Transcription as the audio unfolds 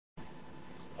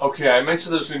Okay, I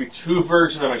mentioned there's going to be two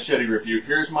versions of my Machete review.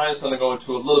 Here's mine, so I'm going to go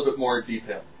into a little bit more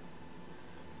detail.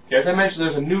 Okay, as I mentioned,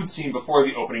 there's a nude scene before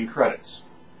the opening credits.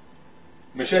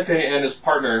 Machete and his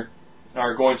partner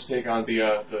are going to take on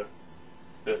the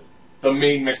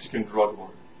main Mexican drug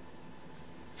lord.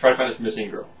 Try to find this missing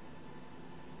girl.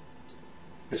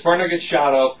 His partner gets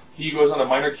shot up. He goes on a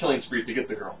minor killing spree to get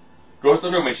the girl. Goes to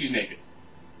the room and she's naked.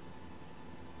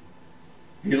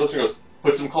 He looks and goes,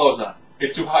 put some clothes on.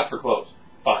 It's too hot for clothes.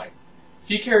 Fine.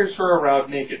 He carries her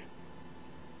around naked.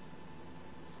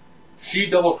 She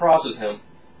double crosses him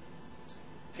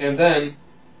and then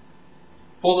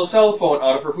pulls a cell phone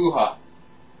out of her hoo-ha.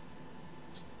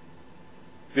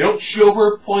 They don't show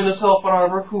her pulling the cell phone out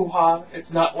of her hoo-ha.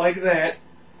 It's not like that.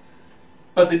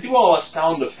 But they do all the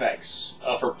sound effects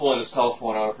of her pulling the cell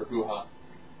phone out of her hoo-ha.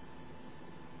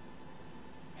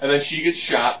 And then she gets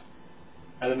shot,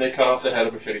 and then they cut off the head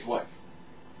of Machete's wife.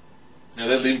 And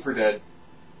they leave him for dead.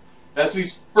 That's when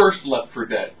he's first left for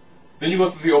dead. Then you go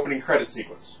through the opening credit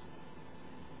sequence.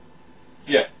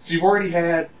 Yeah, so you've already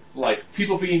had, like,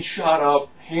 people being shot up,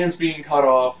 hands being cut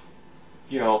off,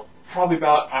 you know, probably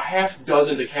about a half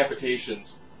dozen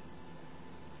decapitations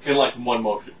in, like, one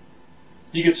motion.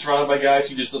 He gets surrounded by guys,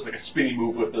 he just does, like, a spinning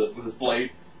move with his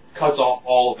blade, cuts off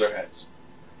all of their heads.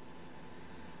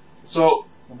 So,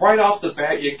 right off the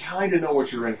bat, you kind of know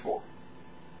what you're in for.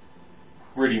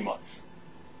 Pretty much.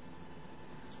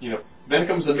 You know, then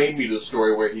comes the main meat of the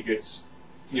story where he gets,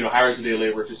 you know, hires a day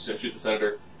laborer just to shoot the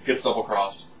senator, gets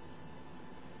double-crossed.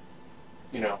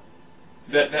 You know,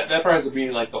 that part ends up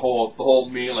being like the whole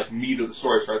main, like, meat of the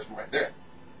story starts from right there.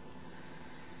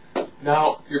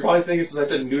 Now, you're probably thinking, since I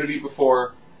said nudity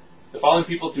before, the following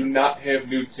people do not have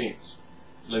nude scenes.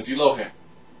 Lindsay Lohan.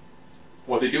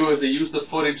 What they do is they use the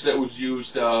footage that was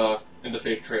used in the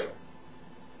fake trailer.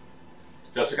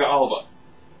 Jessica Alba.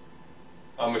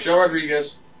 Michelle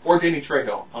Rodriguez, or Danny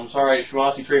Trejo. I'm sorry, if you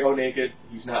want to see Trejo naked,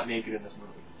 he's not naked in this movie.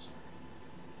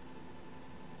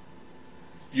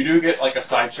 You do get, like, a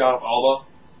side shot of Alba.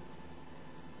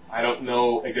 I don't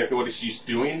know exactly what she's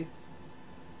doing.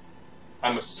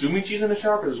 I'm assuming she's in the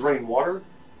shower because there's running water.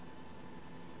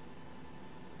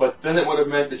 But then it would have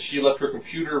meant that she left her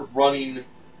computer running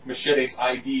Machete's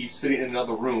ID sitting in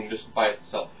another room just by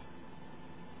itself.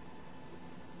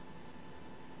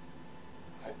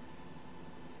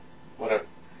 Whatever.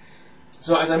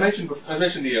 So as I mentioned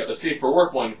the safe for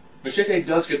work one, Machete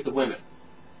does get the women.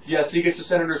 Yes, he gets the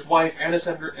senator's wife and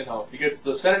he gets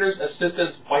the senator's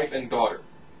assistant's wife and daughter.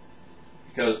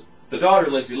 Because the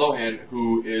daughter, Lindsay Lohan,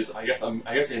 who is, I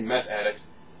guess a meth addict,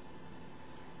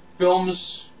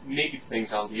 films naked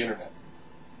things on the internet.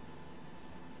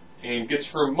 And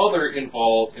gets her mother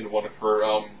involved in one of her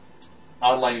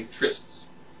online trysts.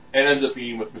 And ends up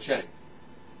being with Machete.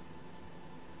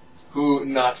 Who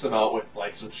knocks them out with,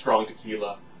 like, some strong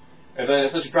tequila. And then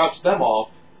essentially drops them off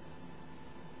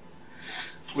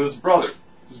with his brother.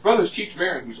 His brother's Chief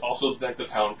Baron, who's also, like, the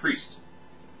town priest.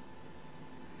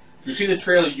 If you see the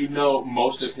trailer, you know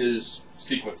most of his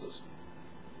sequences.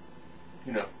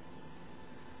 You know.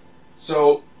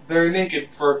 So, they're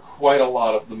naked for quite a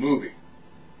lot of the movie.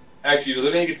 Actually,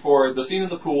 they're naked for the scene in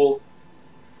the pool,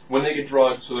 when they get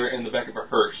drugged, so they're in the back of a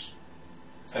hearse,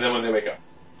 and then when they wake up.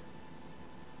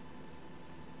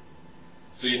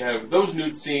 So you have those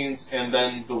nude scenes, and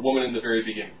then the woman in the very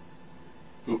beginning,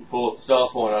 who pulls the cell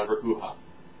phone out of her hoo-ha.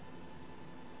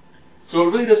 So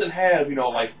it really doesn't have, you know,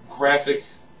 like, graphic...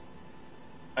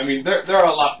 I mean, there are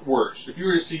a lot worse. If you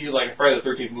were to see, like, a Friday the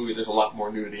 13th movie, there's a lot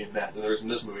more nudity in that than there is in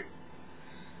this movie.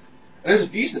 And there's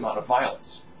a decent amount of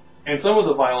violence. And some of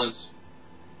the violence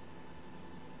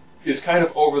is kind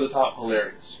of over-the-top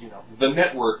hilarious. You know, the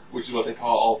network, which is what they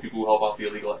call all people who help out the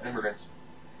illegal immigrants,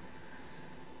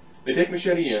 they take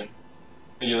Machete in,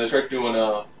 and, you know, they start doing,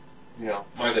 you know,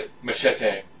 Machete.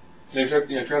 And they start,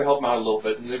 you know, trying to help him out a little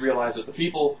bit, and they realize that the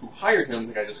people who hired him,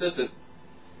 the guy's assistant,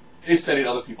 is sending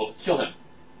other people to kill him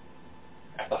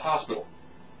at the hospital.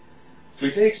 So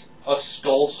he takes a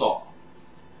skull saw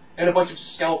and a bunch of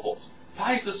scalpels,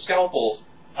 ties the scalpels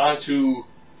onto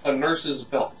a nurse's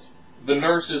belt. The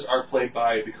nurses are played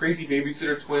by the crazy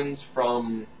babysitter twins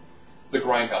from the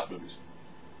Grindhouse movies.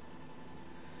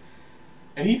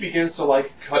 And he begins to,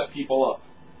 like, cut people up.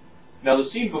 Now, the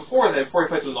scene before that, before he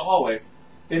fights them in the hallway,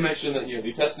 they mention that, you know, the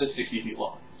intestine is 60 feet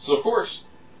long. So, of course,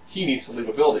 he needs to leave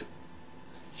a building.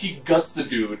 He guts the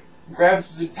dude,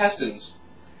 grabs his intestines,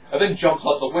 and then jumps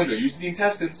out the window, using the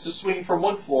intestines to swing from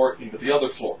one floor into the other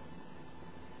floor.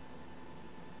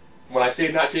 When I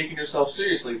say not taking yourself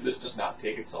seriously, this does not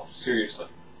take itself seriously.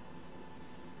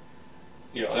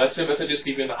 You know, that's him essentially just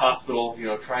keeping in the hospital, you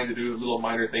know, trying to do little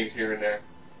minor things here and there.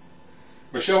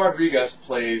 Michelle Rodriguez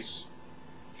plays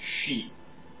She,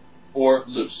 or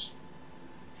Luz.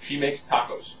 She makes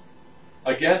tacos.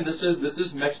 Again, this is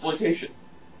Mexploitation.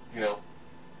 You know,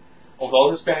 almost all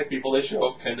the Hispanic people they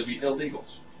show tend to be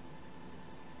illegals.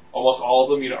 Almost all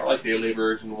of them, you know, are like day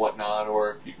laborers and whatnot,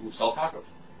 or people who sell tacos.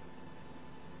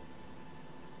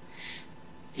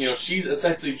 You know, she's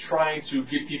essentially trying to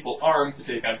get people armed to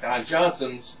take on Don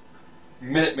Johnson's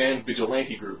Minuteman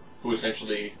vigilante group, who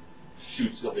essentially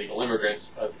shoots illegal immigrants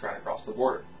as trying to cross the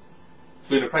border.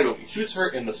 Felina Prado, he shoots her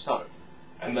in the stomach,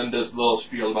 and then does the little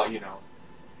spiel about, you know,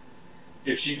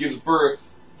 if she gives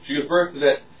birth to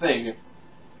that thing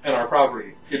in our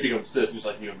property, it becomes citizen just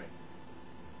like you and me.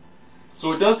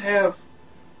 So it does have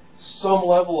some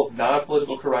level of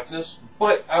non-political correctness,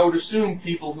 but I would assume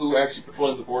people who actually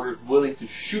patrol the border willing to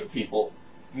shoot people,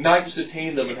 not just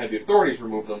detain them and have the authorities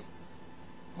remove them,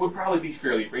 would probably be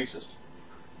fairly racist.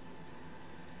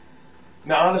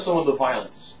 Now on to some of the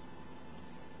violence.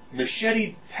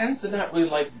 Machete tends to not really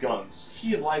like guns.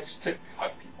 He likes to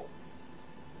cut people.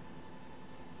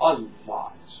 A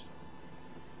lot.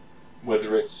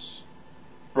 Whether it's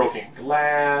broken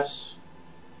glass,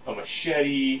 a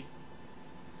machete,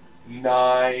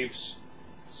 knives,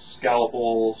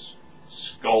 scalpels,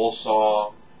 skull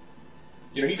saw.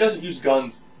 You know, he doesn't use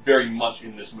guns very much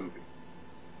in this movie.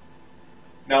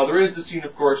 Now, there is the scene,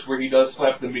 of course, where he does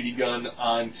slap the minigun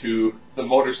onto the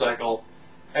motorcycle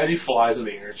as he flies in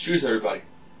the air and shoots everybody.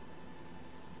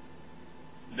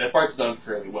 That part's done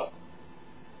fairly well.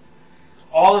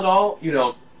 All in all, you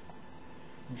know,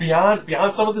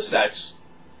 beyond some of the sex,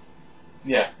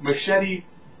 yeah, Machete,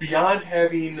 beyond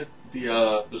having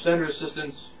the senator's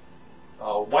assistant's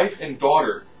wife and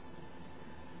daughter,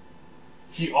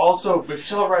 he also,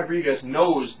 Michelle Rodriguez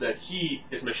knows that he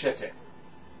is Machete.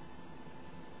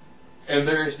 And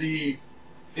there's the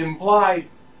implied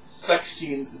sex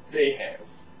scene that they have.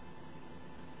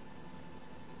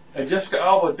 And Jessica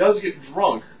Alba does get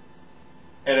drunk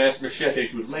and asks Machete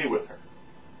to lay with her.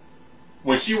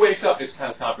 When she wakes up, it's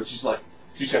kind of confident.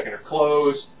 She's checking her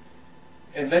clothes,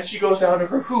 and then she goes down to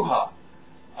her hoo-ha.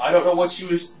 I don't know what she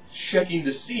was checking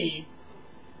to see,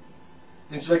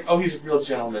 and she's like, oh, he's a real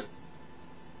gentleman.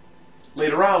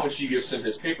 Later on, when she gives him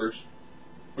his papers,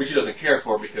 which he doesn't care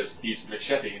for because he's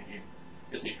Machete and he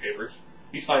doesn't need papers,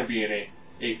 he's fine being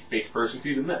a fake person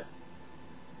because he's a myth.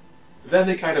 Then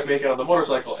they kind of make out on the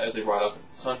motorcycle as they ride up into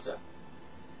the sunset.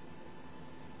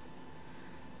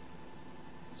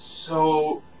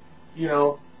 So, you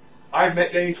know, I've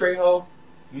met Danny Trejo,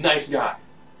 nice guy.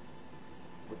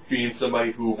 Being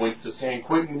somebody who went to San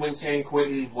Quentin when San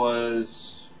Quentin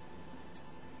was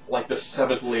like the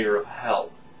 7th layer of hell.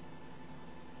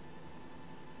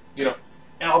 You know,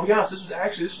 and I'll be honest, this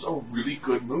was a really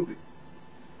good movie.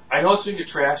 I know it's going to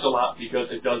get trashed a lot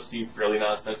because it does seem fairly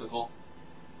nonsensical.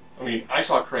 I mean, I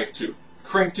saw Crank 2.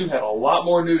 Crank 2 had a lot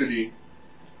more nudity,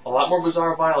 a lot more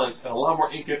bizarre violence, and a lot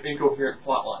more incoherent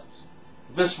plot lines.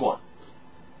 This one,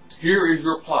 here is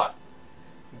your plot.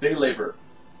 Day labor,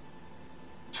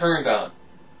 turned on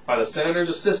by the senator's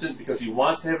assistant because he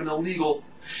wants to have an illegal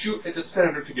shoot at the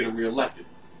senator to get him reelected.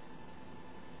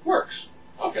 Works.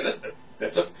 Okay,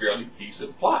 that's a fairly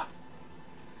decent plot.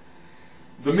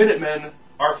 The Minutemen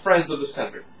are friends of the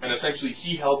senator, and essentially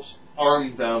he helps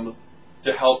arm them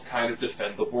to help kind of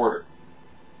defend the border.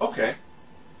 Okay.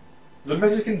 The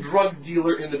Mexican drug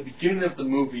dealer in the beginning of the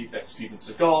movie, that's Steven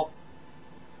Seagal,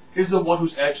 is the one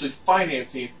who's actually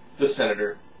financing the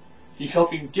senator. He's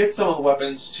helping get some of the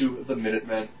weapons to the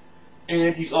Minutemen,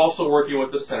 and he's also working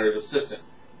with the senator's assistant,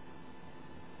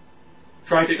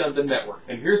 trying to take on the network.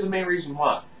 And here's the main reason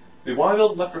why. They want to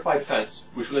build an electrified fence,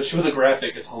 which when they show the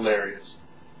graphic, it's hilarious.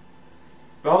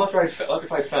 They want an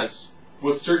electrified fence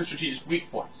with certain strategic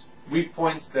weak points. Weak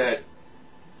points that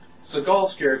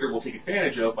Seagal's character will take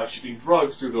advantage of by shipping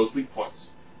drugs through those weak points.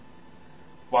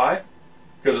 Why?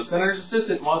 Because the senator's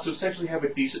assistant wants to essentially have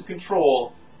a decent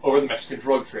control over the Mexican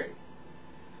drug trade.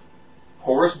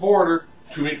 Porous border,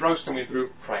 too many drugs coming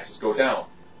through, prices go down.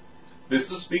 This is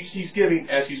the speech he's giving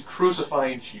as he's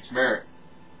crucifying Chief's Merritt.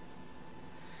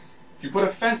 If you put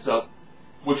a fence up,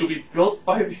 which will be built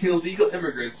by the illegal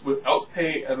immigrants without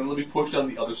pay, and then they'll be pushed on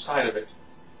the other side of it.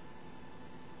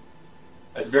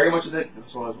 That's very much of it.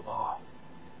 So I was,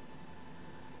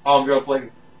 I'm going to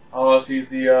blame. See,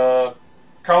 the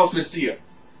Carlos Mencia,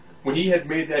 when he had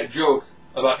made that joke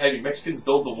about having Mexicans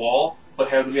build the wall, but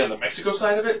have them be on the Mexico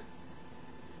side of it,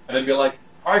 and then be like,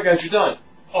 all right, guys, you're done.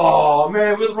 Oh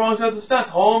man, we're the wrong side of the fence,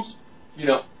 Holmes. You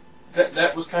know,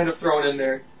 that was kind of thrown in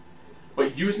there,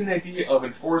 but using the idea of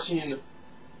enforcing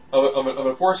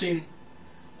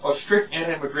a strict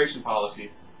anti-immigration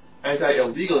policy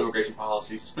anti-illegal immigration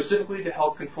policy specifically to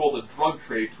help control the drug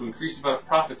trade to increase the amount of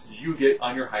profits you get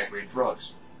on your high-grade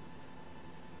drugs.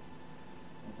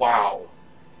 Wow.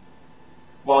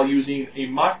 While using a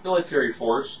mock military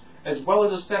force as well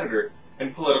as a senator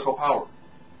and political power.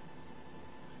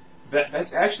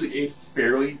 That's actually a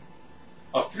fairly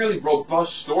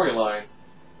robust storyline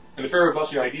and a very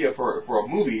robust idea for a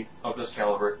movie of this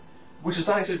caliber, which is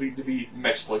designed to be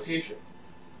mexploitation.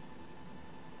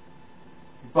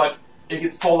 But it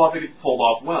gets pulled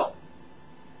off well.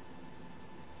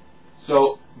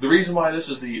 So the reason why this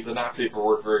is the not safe for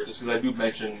work version is because I do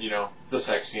mention, the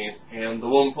sex scenes and the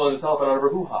woman pulling herself out of her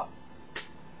hoo-ha.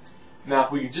 Now,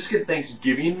 if we could just get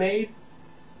Thanksgiving made,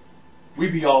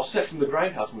 we'd be all set from the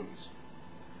Grindhouse movies.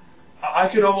 I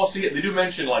could almost see it. They do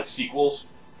mention sequels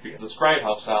because it's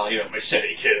Grindhouse style.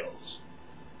 Machete kills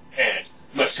and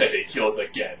Machete kills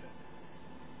again.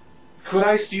 Could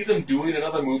I see them doing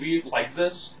another movie like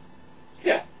this?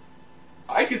 Yeah.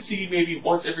 I could see maybe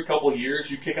once every couple of years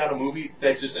you kick out a movie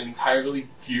that's just entirely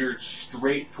geared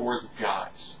straight towards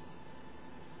guys.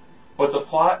 But the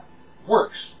plot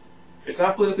works. It's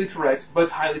not politically correct, but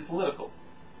it's highly political.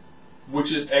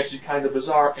 Which is actually kind of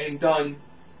bizarre and done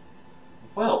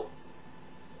well.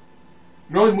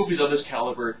 Normally movies of this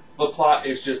caliber, the plot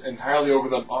is just entirely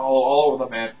all over the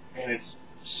map, and it's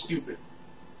stupid.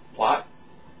 Plot?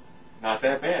 Not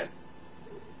that bad.